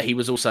was, but he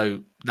was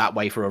also that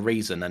way for a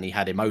reason, and he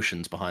had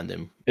emotions behind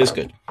him. It's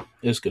good.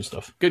 It's good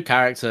stuff. Good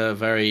character,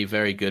 very,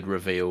 very good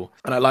reveal.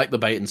 And I like the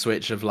bait and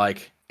switch of,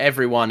 like,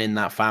 everyone in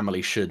that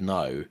family should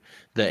know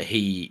that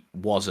he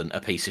wasn't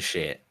a piece of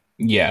shit.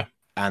 Yeah.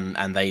 And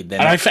I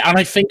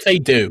think they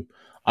do.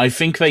 I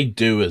think they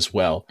do as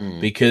well,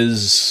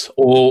 because,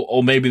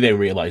 or maybe they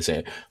realize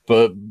it,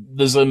 but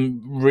there's a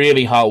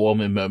really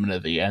heartwarming moment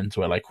at the end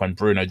where, like, when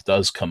Bruno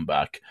does come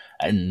back,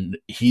 and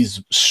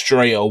he's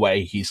straight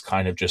away, he's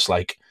kind of just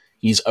like,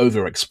 he's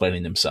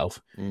over-explaining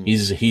himself.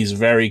 He's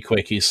very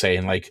quick. He's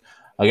saying, like,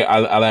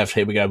 I left,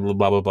 here we go,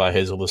 blah, blah, blah,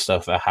 here's all the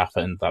stuff that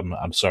happened,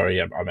 I'm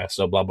sorry, I messed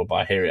up, blah, blah,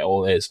 blah, here it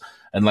all is.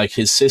 And, like,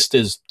 his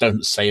sisters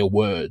don't say a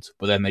word,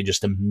 but then they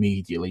just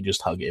immediately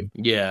just hug him.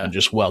 Yeah. And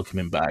just welcome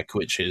him back,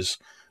 which is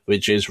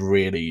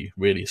really,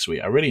 really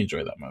sweet. I really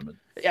enjoy that moment.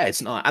 Yeah,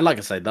 it's nice. And like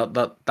I say,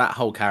 that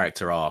whole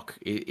character arc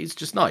is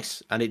just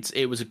nice. And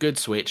it was a good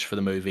switch for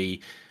the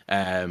movie,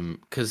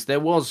 because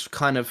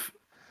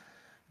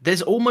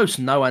there's almost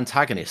no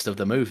antagonist of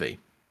the movie,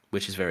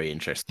 which is very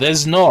interesting.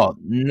 There's not,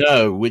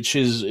 no, which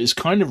is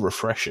kind of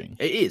refreshing.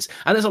 It is.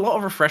 And there's a lot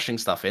of refreshing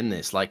stuff in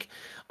this. Like,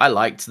 I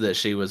liked that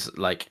she was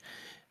like,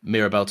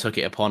 Mirabel took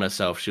it upon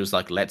herself. She was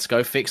like, let's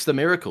go fix the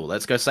miracle.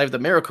 Let's go save the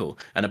miracle.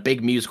 And a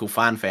big musical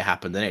fanfare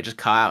happened, and it just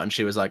cut out, and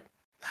she was like,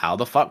 how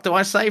the fuck do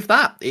I save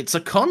that? It's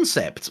a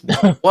concept.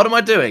 What am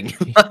I doing?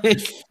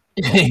 There's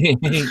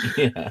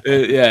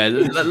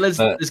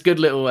good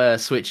little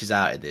switches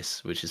out of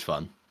this, which is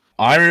fun.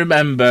 I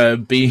remember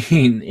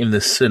being in the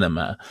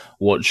cinema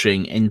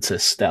watching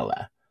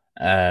Interstellar,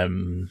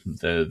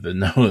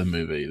 the Nolan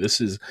movie.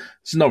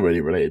 It's not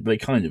really related, but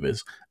it kind of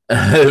is.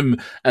 And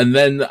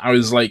then I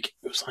was like,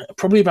 it was like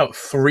probably about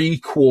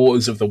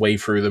 3/4 of the way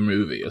through the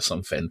movie or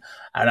something,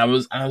 and I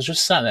was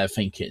just sat there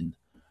thinking,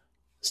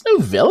 there's no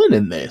villain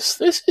in this.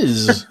 This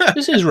is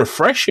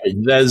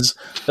refreshing. There's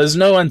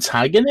no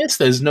antagonist.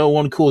 There's no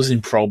one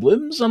causing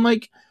problems. I'm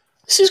like,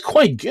 this is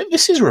quite good.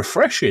 This is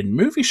refreshing.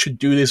 Movies should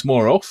do this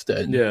more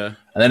often. Yeah.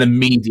 And then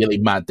immediately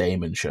Matt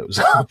Damon shows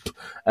up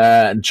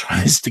and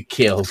tries to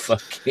kill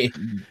fucking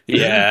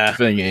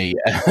thingy.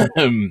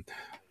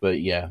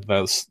 But yeah,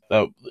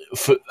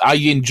 I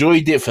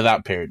enjoyed it for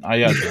that period.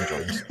 I actually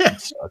enjoyed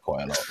it quite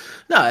quite a lot.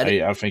 No,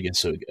 I think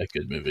it's a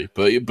good movie,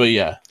 but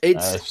yeah,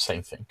 it's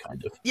same thing,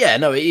 kind of. Yeah,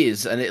 no, it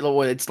is, and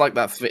it's like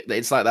that.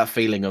 It's like that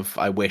feeling of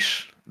I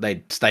wish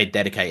they'd stayed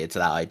dedicated to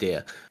that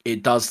idea.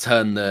 It does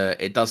turn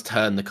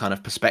the kind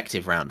of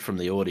perspective round from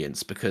the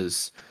audience,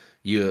 because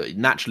you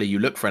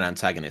look for an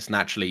antagonist.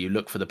 Naturally, you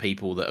look for the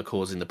people that are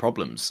causing the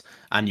problems,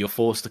 and you're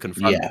forced to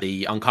confront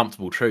the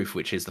uncomfortable truth,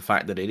 which is the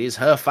fact that it is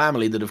her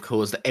family that have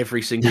caused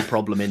every single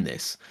problem in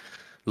this.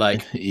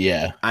 Like,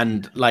 yeah,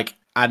 and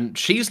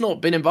she's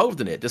not been involved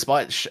in it,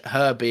 despite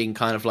her being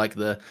kind of like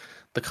the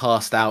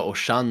cast out or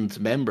shunned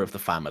member of the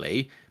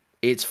family.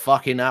 It's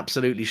fucking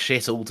absolutely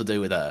shit all to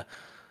do with her.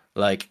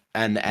 Like,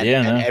 and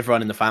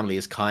everyone in the family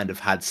has kind of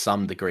had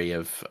some degree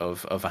of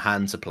a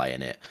hand to play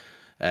in it.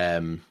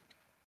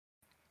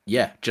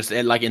 Yeah, just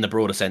like in the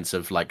broader sense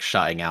of like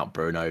shutting out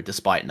Bruno,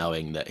 despite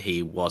knowing that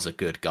he was a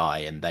good guy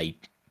and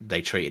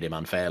they treated him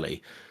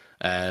unfairly.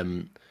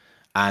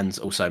 And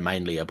also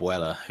mainly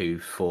Abuela, who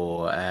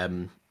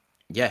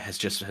has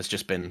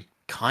just been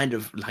kind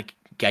of like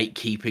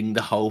gatekeeping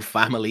the whole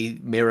family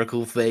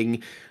miracle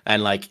thing,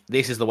 and like,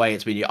 this is the way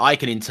it's been. I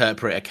can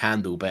interpret a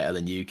candle better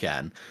than you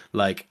can.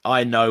 Like,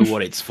 I know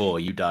what it's for,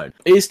 you don't.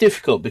 It's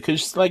difficult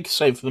because, like,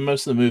 say, for the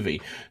most of the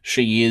movie,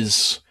 she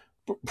is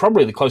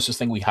probably the closest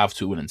thing we have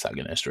to an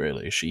antagonist.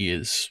 Really,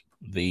 she's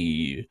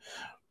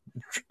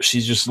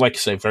just, like I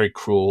say, very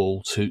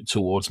cruel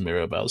towards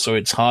Mirabel. So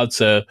it's hard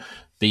to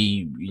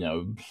be,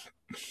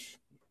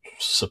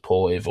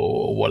 supportive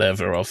or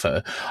whatever of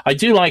her. I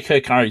do like her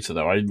character,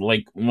 though. I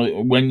like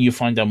when you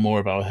find out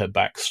more about her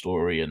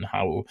backstory and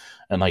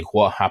like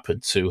what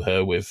happened to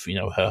her with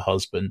her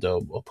husband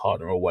or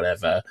partner or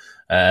whatever,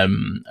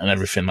 and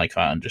everything like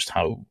that, and just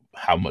how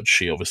much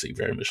she obviously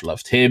very much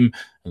loved him,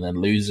 and then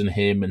losing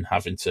him and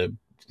having to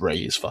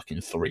raise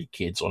fucking 3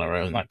 kids on her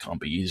own. That can't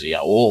be easy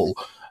at all.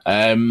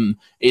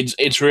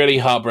 It's really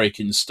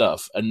heartbreaking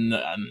stuff, and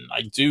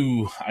I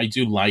do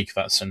like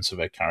that sense of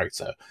her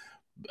character.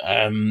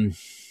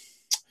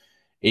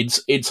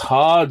 It's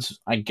hard,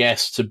 I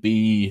guess, to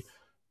be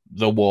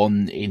the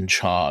one in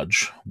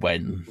charge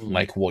when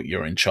like what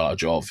you're in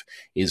charge of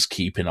is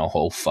keeping a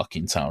whole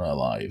fucking town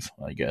alive.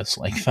 I guess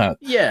like that.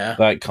 Yeah,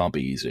 that can't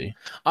be easy.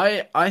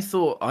 I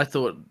thought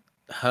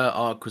her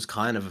arc was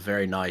kind of a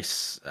very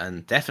nice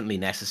and definitely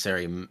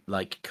necessary,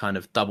 like, kind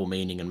of double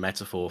meaning and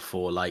metaphor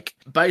for, like,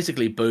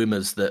 basically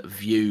boomers that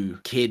view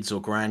kids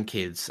or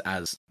grandkids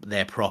as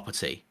their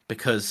property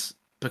because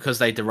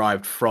they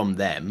derived from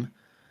them.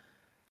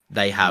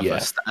 They have a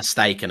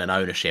stake and an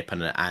ownership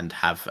and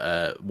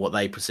have what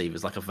they perceive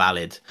as like a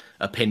valid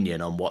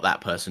opinion on what that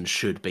person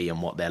should be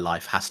and what their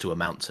life has to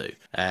amount to.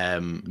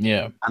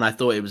 And I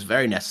thought it was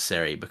very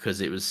necessary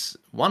because it was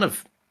one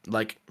of,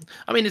 like,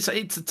 I mean, it's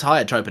a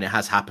tired trope and it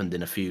has happened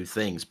in a few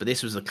things, but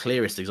this was the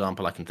clearest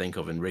example I can think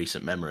of in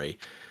recent memory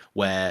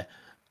where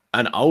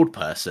an old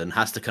person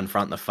has to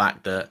confront the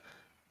fact that,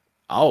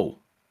 oh,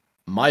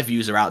 my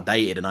views are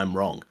outdated and I'm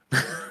wrong.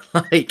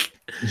 Like,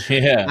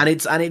 and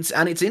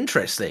it's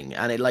interesting,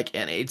 and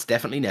it's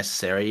definitely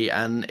necessary,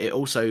 and it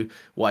also,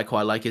 what I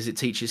quite like is it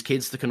teaches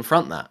kids to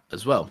confront that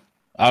as well.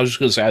 I was just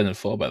gonna say, I didn't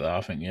thought about that.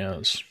 I think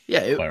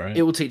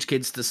it will teach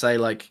kids to say,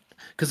 like,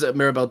 because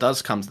Mirabel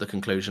does come to the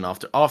conclusion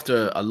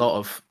after a lot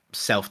of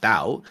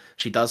self-doubt,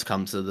 she does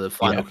come to the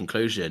final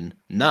conclusion,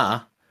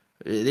 nah,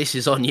 this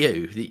is on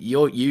you.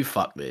 You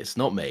fuck this,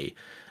 not me.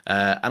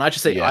 And I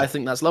just think I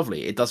think that's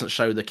lovely. It doesn't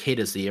show the kid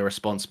as the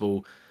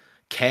irresponsible,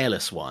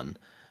 careless one,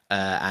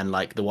 and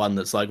like the one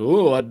that's like,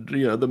 oh,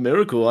 the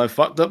miracle, I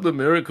fucked up the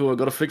miracle, I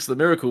got to fix the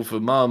miracle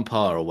for Ma and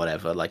Pa or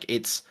whatever. Like,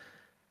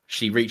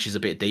 she reaches a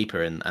bit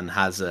deeper and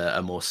has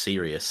a more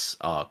serious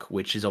arc,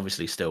 which is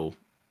obviously still,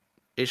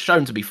 it's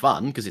shown to be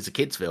fun because it's a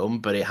kids' film,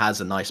 but it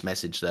has a nice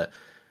message that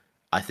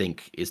I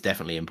think is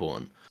definitely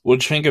important. What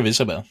do you think of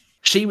Isabel?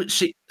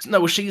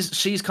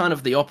 She's kind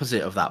of the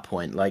opposite of that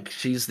point. Like,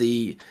 she's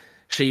the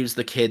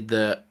kid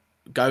that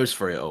goes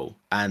for it all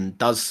and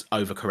does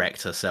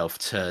overcorrect herself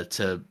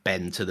to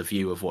bend to the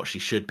view of what she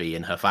should be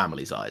in her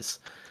family's eyes.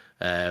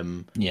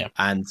 And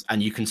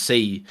you can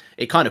see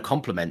it kind of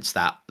complements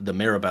the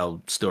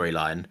Mirabel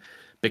storyline,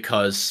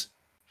 because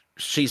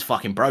she's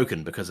fucking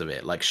broken because of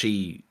it. Like,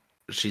 she's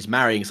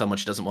marrying someone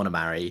she doesn't want to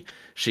marry.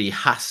 She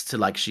has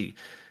to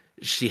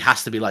she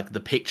has to be like the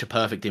picture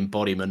perfect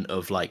embodiment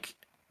of like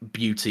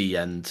beauty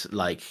and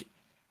like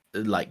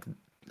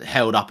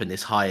held up in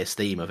this high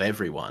esteem of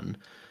everyone.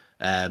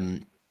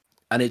 That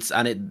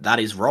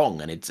is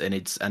wrong, and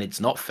it's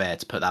not fair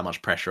to put that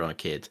much pressure on a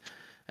kid.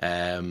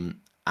 And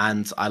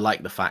I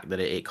like the fact that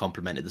it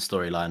complemented the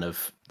storyline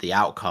of the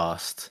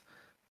outcast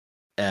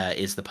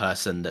is the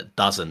person that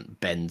doesn't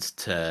bend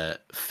to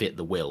fit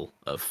the will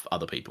of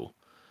other people.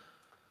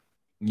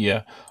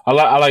 Yeah, I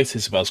like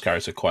Isabel's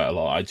character quite a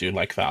lot. I do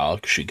like that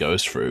arc she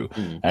goes through,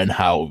 and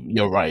how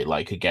you're right.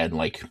 Like, again,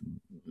 like,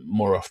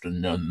 more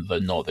often than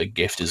not, the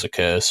gift is a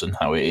curse, and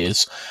how it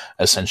is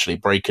essentially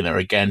breaking her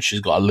again.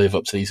 She's got to live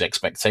up to these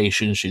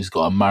expectations. She's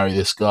got to marry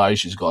this guy.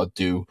 She's got to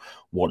do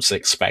what's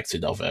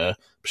expected of her.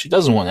 But she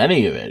doesn't want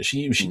any of it.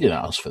 She didn't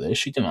ask for this.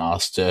 She didn't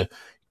ask to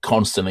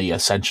constantly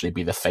essentially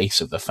be the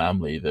face of the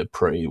family, the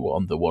pretty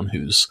one, the one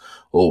who's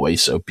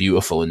always so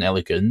beautiful and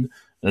elegant.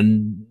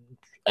 And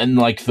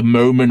like the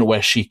moment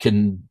where she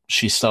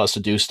starts to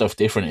do stuff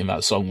different in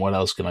that song, What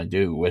Else Can I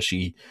Do? Where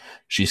she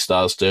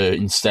starts to,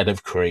 instead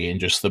of creating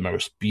just the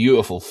most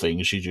beautiful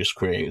thing, she just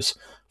creates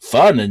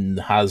fun and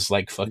has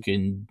like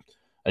fucking,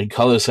 and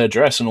colors her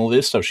dress and all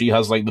this stuff. She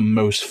has like the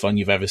most fun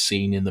you've ever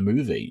seen in the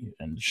movie.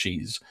 And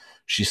she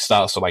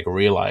starts to like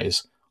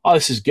realize, oh,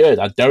 this is good.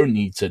 I don't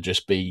need to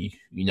just be,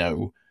 you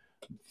know,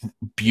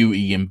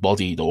 beauty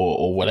embodied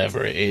or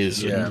whatever it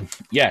is. And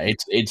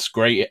it's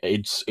great.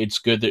 It's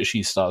good that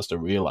she starts to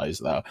realize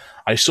that.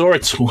 I saw a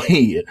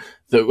tweet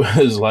that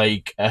was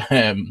like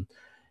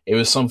it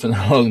was something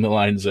along the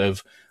lines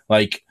of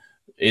like,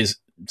 is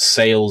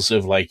sales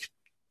of like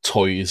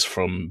toys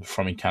from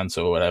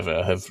Encanto or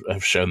whatever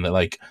have shown that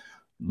like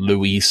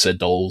Luisa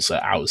dolls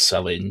are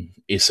outselling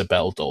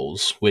Isabel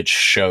dolls, which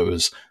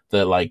shows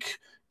that like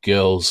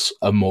girls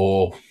are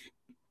more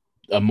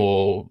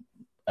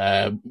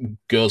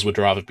girls would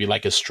rather be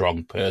like a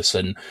strong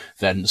person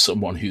than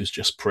someone who's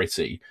just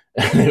pretty.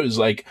 And it was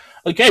like,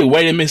 okay,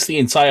 way to miss the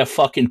entire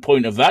fucking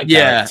point of that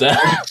character.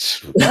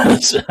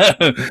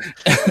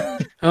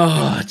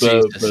 Oh,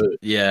 Jesus.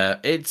 Yeah,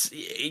 it's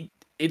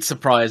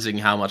surprising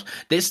how much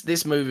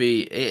this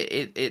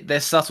movie,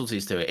 there's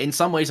subtleties to it. In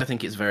some ways, I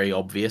think it's very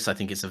obvious. I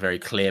think it's a very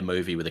clear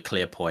movie with a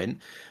clear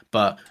point.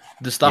 But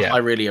the stuff I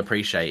really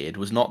appreciated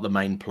was not the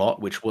main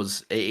plot, which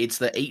was it's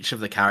that each of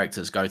the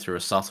characters go through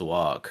a subtle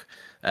arc.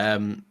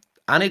 And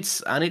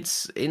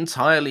it's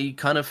entirely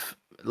kind of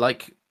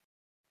like,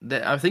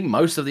 I think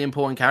most of the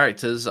important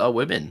characters are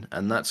women,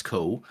 and that's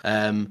cool.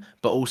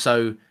 But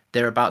also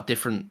they're about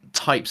different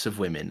types of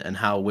women and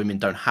how women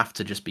don't have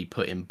to just be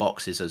put in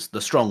boxes as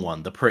the strong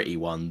one, the pretty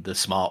one, the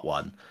smart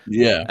one.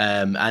 Yeah.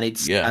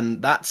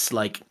 And that's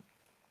like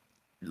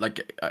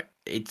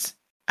it's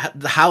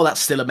how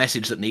that's still a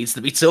message that needs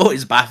to be taught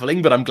is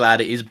baffling, but I'm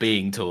glad it is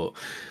being taught.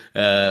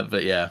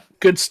 But yeah,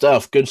 good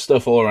stuff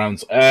all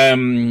around.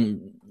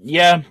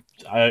 Yeah,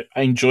 I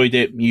enjoyed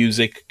it.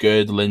 Music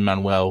good,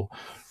 Lin-Manuel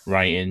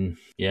writing,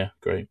 yeah,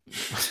 great.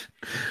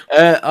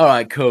 All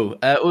right, cool.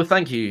 Well,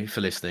 thank you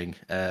for listening.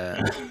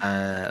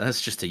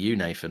 That's just to you,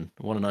 Nathan.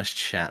 What a nice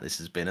chat this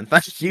has been, and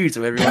thank you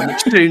to everyone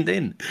that's tuned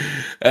in.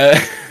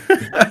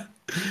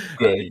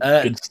 Great,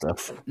 good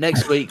stuff.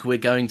 Next week we're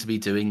going to be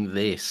doing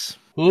this.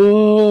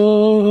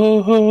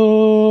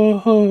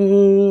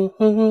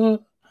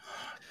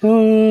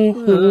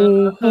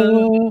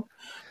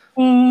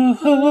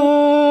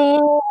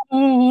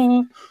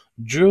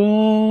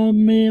 Draw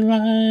me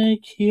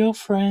like your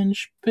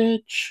French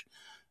bitch.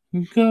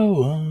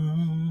 Go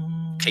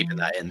on. Keeping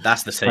that in.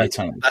 That's the tease.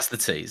 Titanic. That's the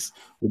tease.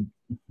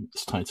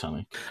 It's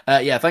Titanic.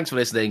 Yeah, thanks for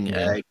listening.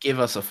 Yeah. Give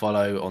us a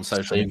follow on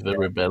social media. Save the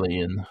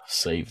rebellion.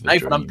 Save the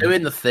Nathan, dream. I'm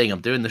doing the thing.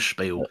 I'm doing the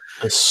spiel.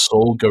 As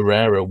Saul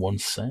Guerrero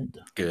once said.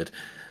 Good.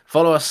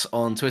 Follow us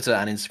on Twitter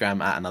and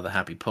Instagram at Another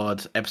Happy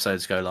Pod.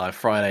 Episodes go live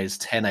Fridays,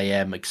 10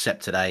 a.m.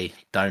 except today.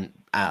 Don't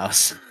at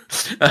us.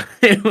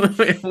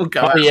 We'll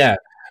go out. Yeah.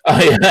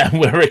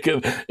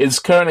 It's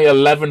currently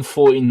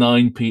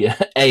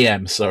 11:49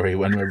 a.m. Sorry,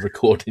 when we're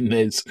recording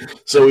this,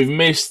 so we've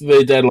missed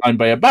the deadline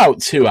by about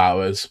 2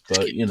 hours.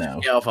 But you know,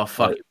 get off our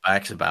fucking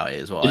backs about it,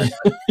 is what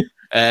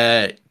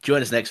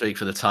join us next week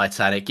for the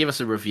Titanic. Give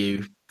us a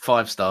review,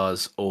 5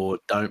 stars, or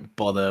don't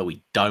bother.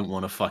 We don't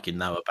want to fucking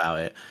know about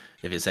it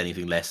if it's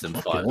anything less than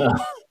 5.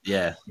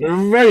 Yeah,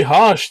 we're very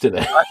harsh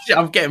today.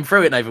 I'm getting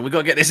through it, Nathan. We've got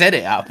to get this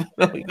edit up.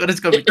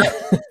 It's got to be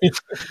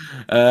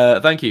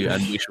done. Thank you,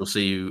 and we shall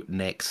see you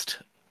next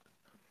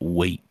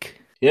week.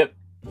 Yep.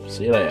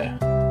 See you later.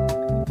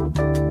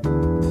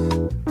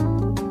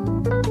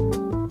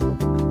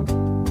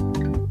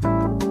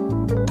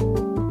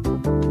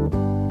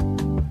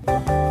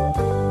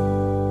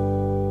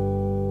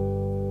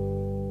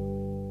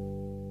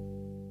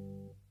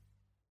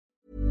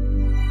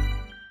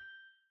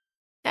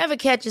 Ever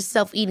catch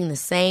yourself eating the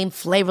same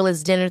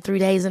flavorless dinner 3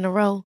 days in a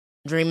row?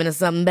 Dreaming of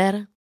something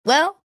better?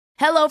 Well,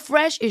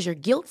 HelloFresh is your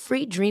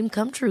guilt-free dream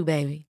come true,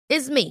 baby.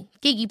 It's me,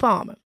 Keke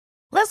Palmer.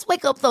 Let's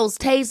wake up those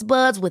taste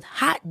buds with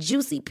hot,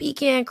 juicy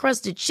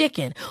pecan-crusted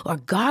chicken or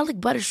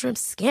garlic butter shrimp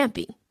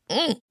scampi.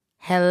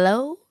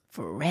 Hello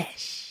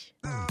Fresh.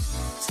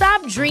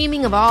 Stop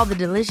dreaming of all the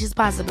delicious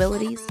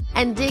possibilities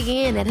and dig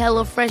in at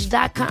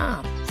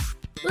HelloFresh.com.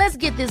 Let's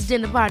get this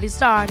dinner party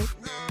started.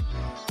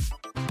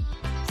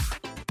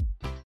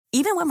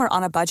 Even when we're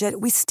on a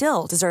budget, we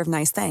still deserve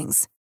nice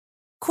things.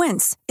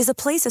 Quince is a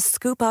place to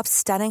scoop up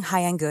stunning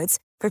high-end goods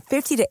for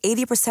 50 to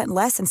 80%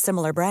 less than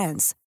similar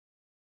brands.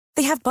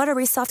 They have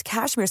buttery soft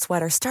cashmere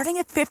sweaters starting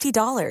at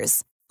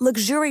 $50,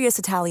 luxurious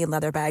Italian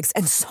leather bags,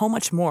 and so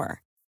much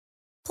more.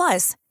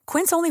 Plus,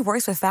 Quince only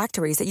works with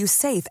factories that use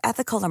safe,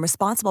 ethical, and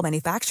responsible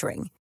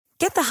manufacturing.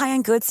 Get the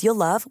high-end goods you'll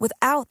love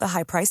without the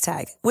high price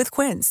tag with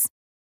Quince.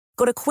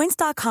 Go to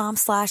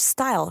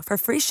quince.com/style for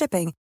free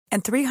shipping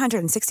and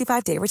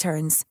 365-day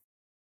returns.